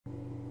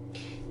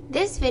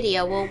This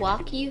video will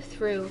walk you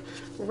through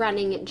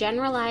running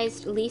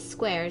generalized least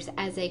squares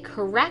as a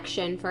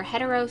correction for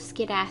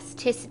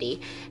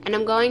heteroskedasticity, and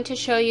I'm going to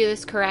show you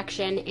this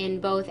correction in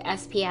both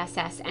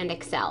SPSS and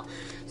Excel.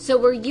 So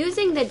we're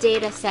using the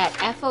data set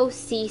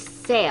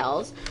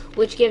FOCSales,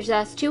 which gives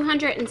us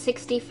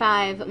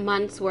 265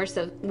 months worth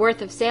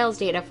of sales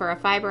data for a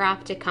fiber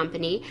optic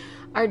company.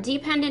 Our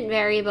dependent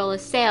variable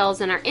is sales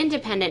and our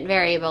independent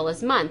variable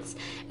is months.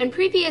 And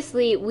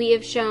previously we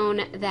have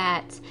shown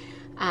that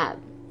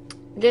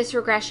this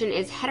regression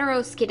is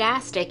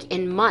heteroskedastic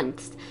in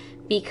months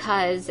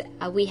because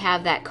we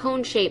have that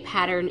cone-shaped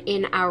pattern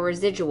in our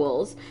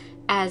residuals.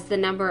 As the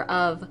number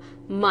of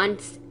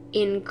months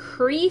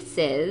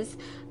increases,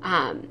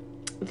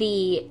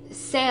 the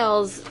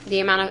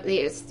amount of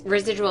the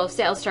residual of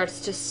sales starts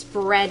to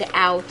spread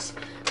out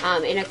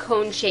in a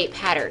cone-shaped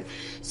pattern.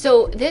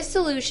 So this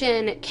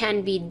solution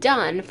can be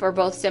done for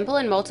both simple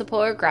and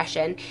multiple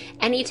regression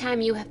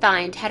anytime you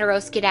find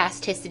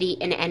heteroskedasticity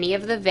in any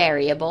of the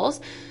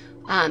variables.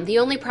 The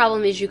only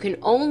problem is you can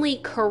only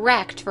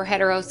correct for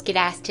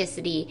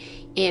heteroskedasticity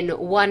in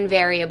one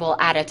variable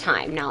at a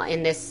time. Now,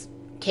 in this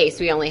case,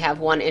 we only have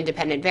one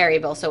independent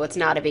variable, so it's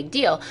not a big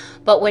deal.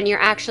 But when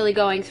you're actually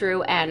going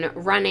through and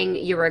running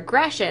your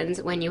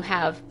regressions, when you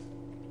have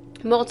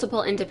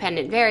multiple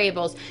independent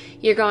variables,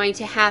 you're going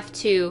to have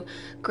to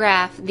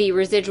graph the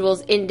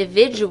residuals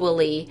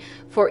individually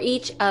for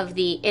each of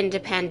the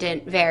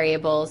independent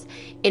variables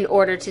in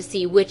order to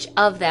see which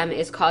of them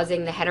is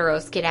causing the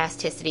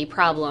heteroskedasticity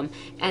problem,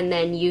 and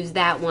then use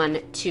that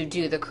one to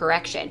do the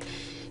correction.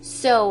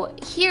 So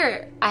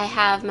here I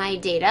have my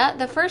data.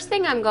 The first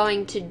thing I'm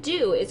going to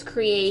do is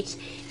create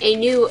a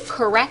new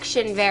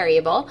correction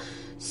variable.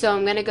 So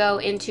I'm going to go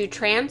into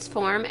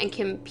transform and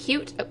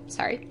compute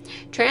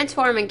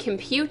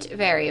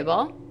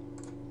variable.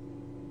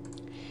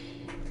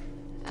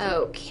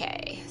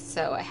 Okay,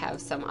 so I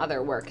have some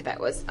other work that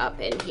was up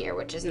in here,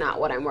 which is not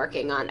what I'm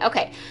working on.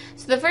 Okay,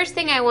 so the first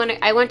thing I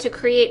want to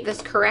create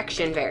this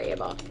correction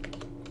variable.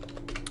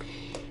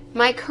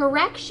 My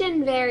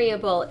correction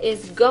variable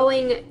is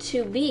going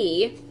to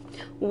be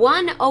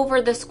 1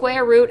 over the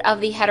square root of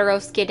the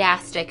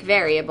heteroskedastic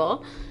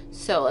variable.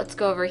 So let's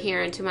go over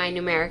here into my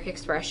numeric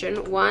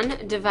expression,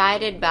 1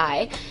 divided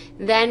by,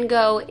 then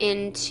go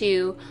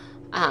into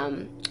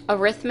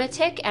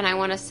arithmetic, and I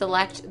want to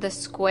select the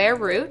square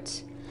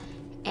root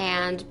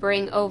and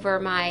bring over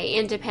my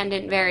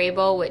independent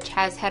variable, which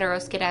has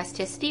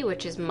heteroskedasticity,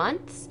 which is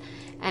months,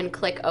 and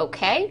click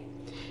OK.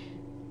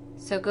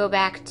 So go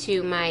back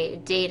to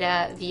my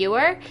data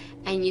viewer,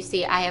 and you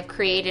see I have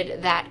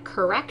created that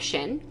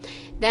correction.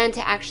 Then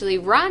to actually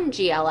run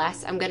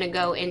GLS, I'm going to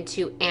go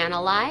into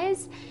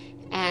Analyze,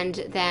 and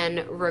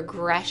then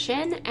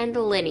Regression and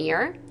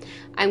Linear.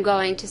 I'm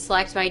going to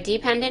select my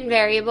dependent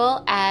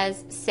variable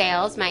as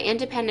sales, my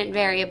independent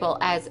variable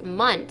as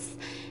months,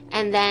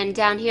 and then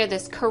down here,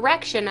 this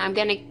correction, I'm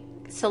going to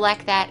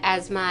select that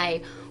as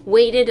my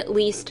weighted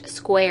least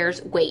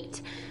squares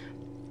weight.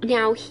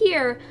 Now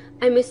here,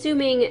 I'm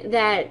assuming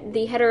that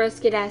the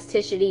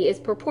heteroskedasticity is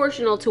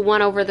proportional to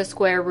 1 over the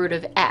square root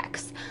of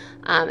x.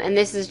 And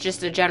this is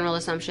just a general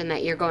assumption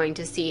that you're going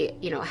to see,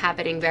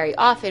 happening very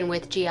often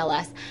with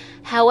GLS.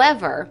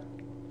 However,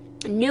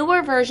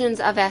 newer versions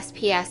of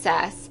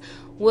SPSS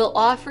will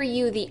offer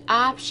you the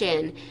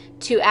option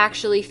to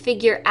actually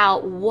figure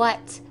out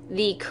what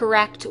the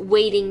correct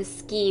weighting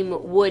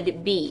scheme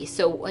would be.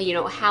 So,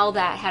 how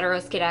that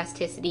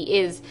heteroskedasticity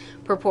is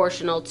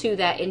proportional to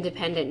that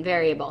independent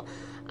variable.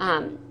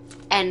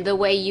 And the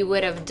way you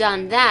would have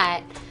done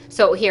that,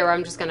 so here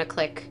I'm just going to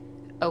click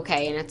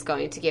OK, and it's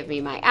going to give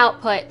me my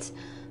output.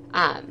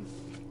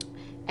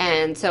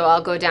 And so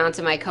I'll go down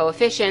to my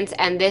coefficients,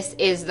 and this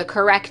is the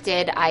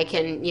corrected. I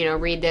can,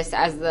 read this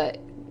as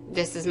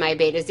this is my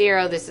beta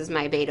 0, this is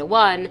my beta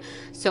 1.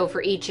 So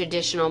for each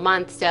additional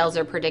month, sales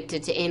are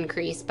predicted to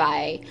increase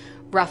by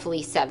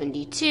roughly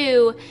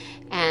 72.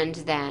 And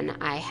then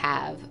I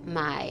have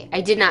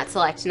I did not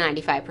select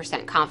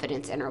 95%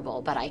 confidence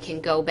interval, but I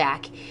can go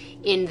back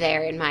in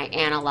there in my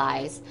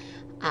Analyze,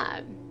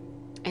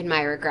 in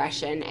my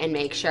regression, and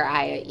make sure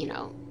I,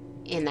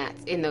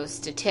 in those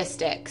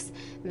statistics,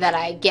 that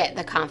I get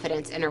the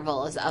confidence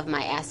intervals of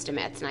my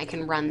estimates, and I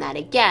can run that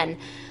again,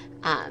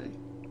 and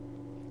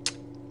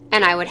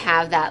I would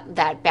have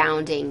that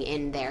bounding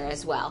in there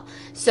as well.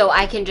 So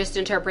I can just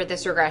interpret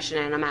this regression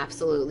and I'm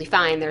absolutely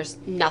fine. There's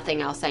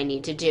nothing else I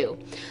need to do.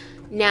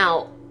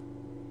 Now,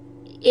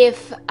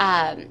 if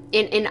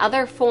in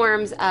other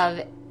forms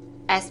of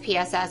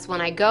SPSS, when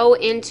I go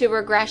into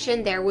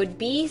regression, there would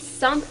be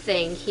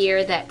something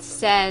here that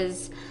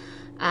says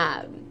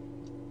that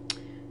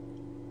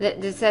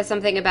says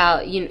something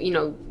about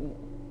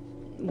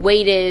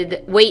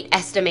weight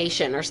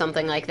estimation or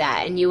something like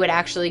that, and you would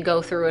actually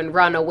go through and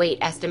run a weight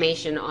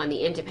estimation on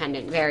the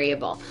independent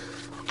variable.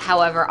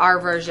 However, our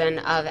version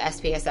of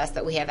SPSS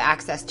that we have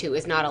access to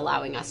is not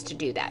allowing us to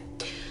do that.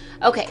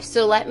 Okay,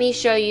 so let me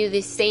show you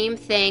the same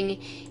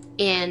thing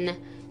in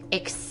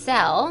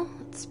Excel.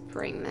 Let's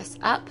bring this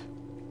up.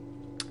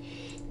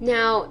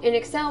 Now, in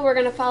Excel, we're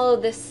going to follow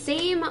the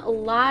same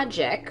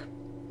logic.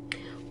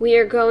 We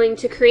are going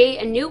to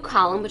create a new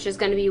column, which is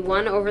going to be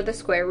 1 over the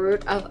square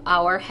root of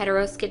our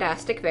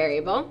heteroskedastic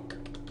variable.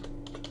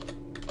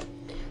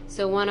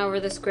 So 1 over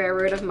the square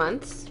root of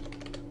months.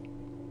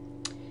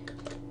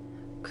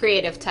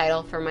 Creative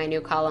title for my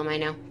new column, I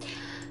know.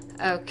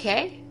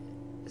 Okay,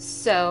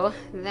 so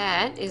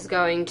that is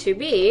going to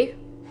be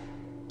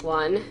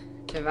 1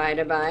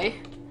 divided by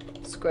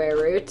square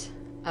root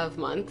of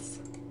months.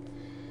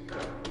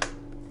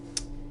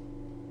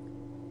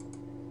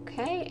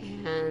 Okay,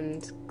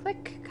 and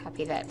click,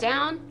 copy that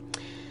down.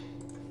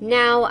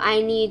 Now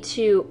I need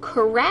to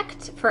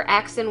correct for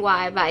x and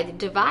y by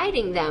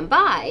dividing them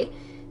by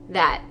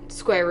that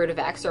square root of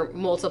x, or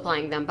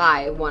multiplying them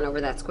by 1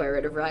 over that square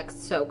root of x.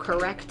 So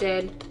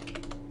corrected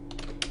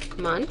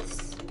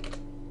months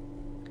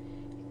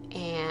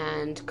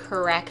and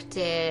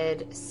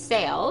corrected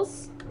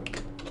sales.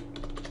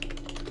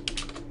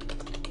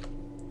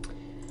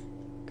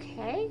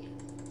 Okay,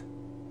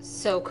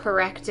 so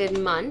corrected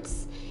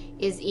months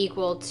is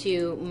equal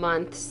to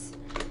months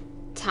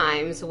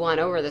times 1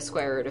 over the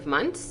square root of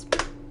months.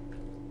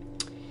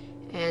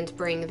 And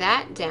bring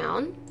that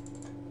down.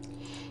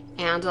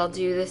 And I'll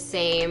do the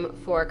same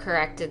for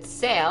corrected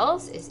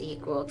sales is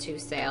equal to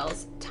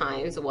sales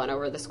times 1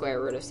 over the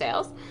square root of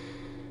sales.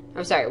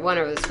 I'm sorry, 1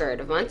 over the square root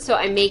of months. So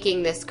I'm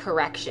making this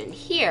correction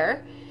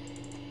here.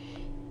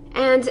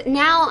 And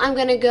now I'm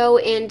going to go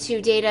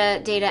into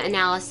data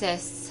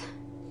analysis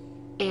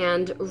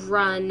and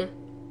run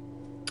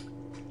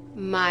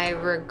my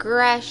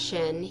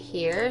regression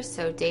here.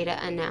 So data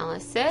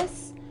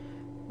analysis,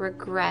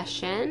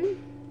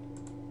 regression.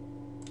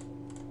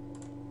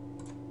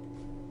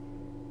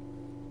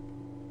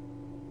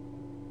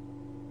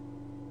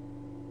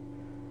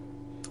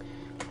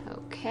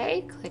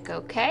 Okay, click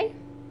OK.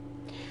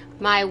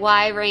 My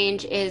Y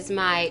range is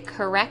my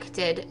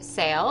corrected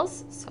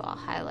sales, so I'll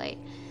highlight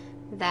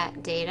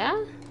that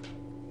data.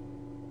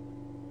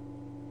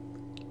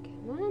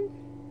 Come on.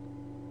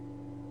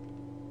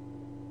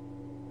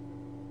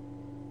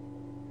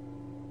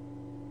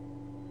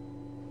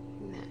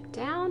 Bring that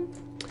down.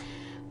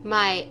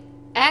 My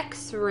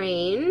X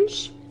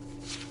range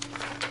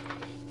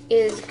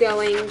is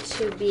going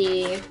to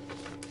be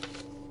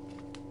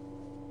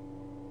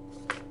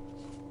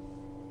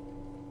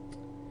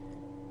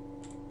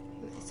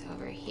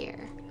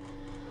here,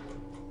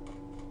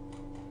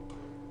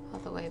 all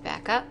the way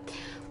back up,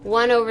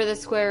 1 over the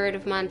square root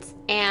of months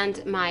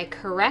and my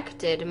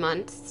corrected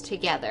months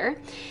together.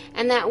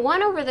 And that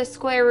 1 over the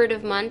square root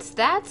of months,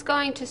 that's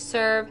going to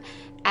serve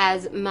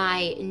as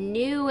my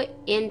new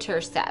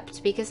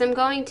intercept, because I'm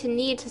going to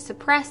need to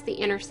suppress the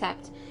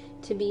intercept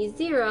to be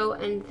 0,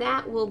 and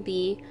that will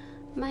be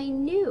my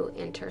new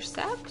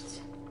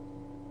intercept.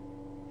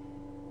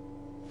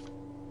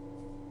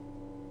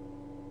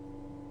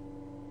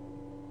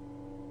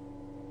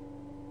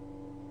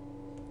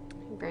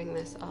 Bring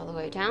this all the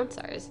way down.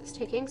 Sorry, is this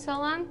taking so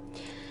long?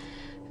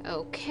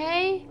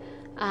 Okay,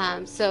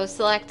 so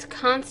select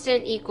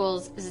constant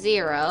equals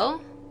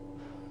 0.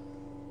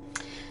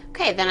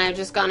 Okay, then I've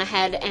just gone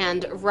ahead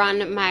and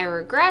run my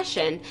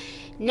regression.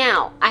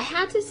 Now, I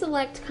had to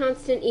select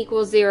constant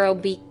equals 0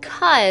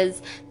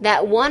 because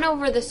that 1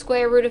 over the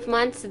square root of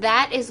months,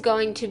 that is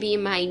going to be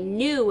my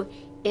new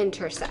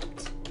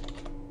intercept.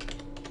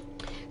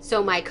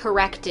 So my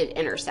corrected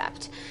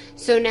intercept.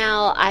 So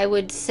now I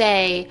would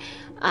say,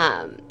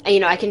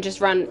 I can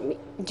just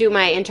do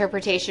my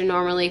interpretation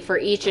normally for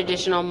each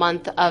additional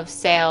month of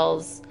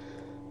sales.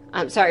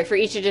 For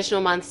each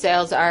additional month,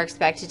 sales are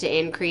expected to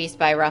increase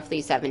by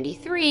roughly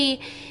 73.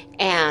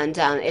 And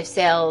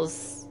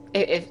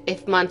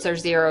if months are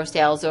 0,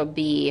 sales will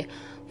be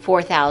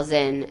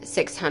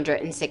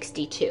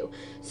 4,662.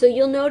 So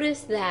you'll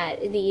notice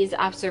that these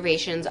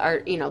observations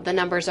are, the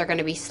numbers are going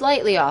to be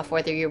slightly off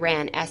whether you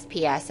ran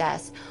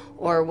SPSS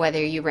or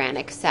whether you ran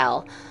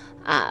Excel.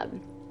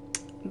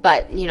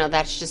 But,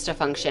 that's just a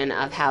function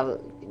of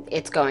how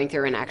it's going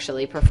through and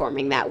actually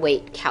performing that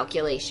weight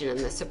calculation and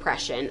the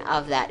suppression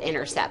of that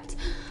intercept.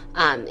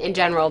 In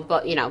general,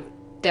 but,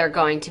 they're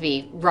going to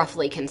be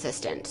roughly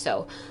consistent.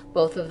 So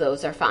both of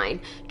those are fine.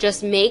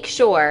 Just make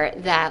sure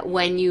that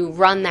when you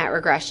run that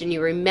regression,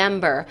 you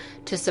remember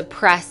to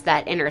suppress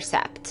that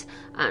intercept,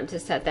 to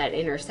set that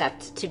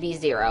intercept to be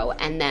 0,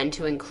 and then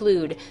to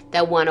include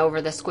that 1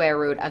 over the square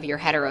root of your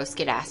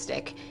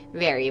heteroskedastic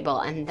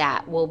variable, and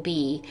that will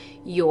be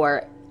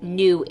your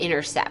new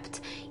intercept.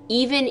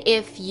 Even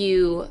if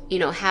you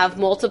have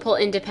multiple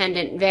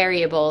independent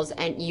variables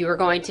and you're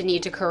going to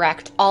need to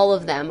correct all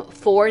of them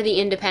for the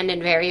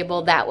independent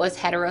variable that was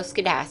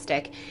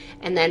heteroskedastic,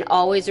 and then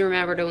always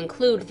remember to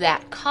include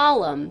that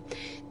column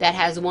that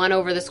has 1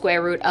 over the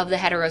square root of the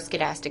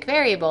heteroskedastic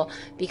variable,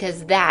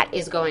 because that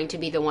is going to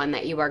be the one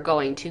that you are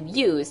going to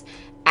use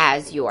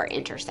as your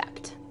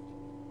intercept.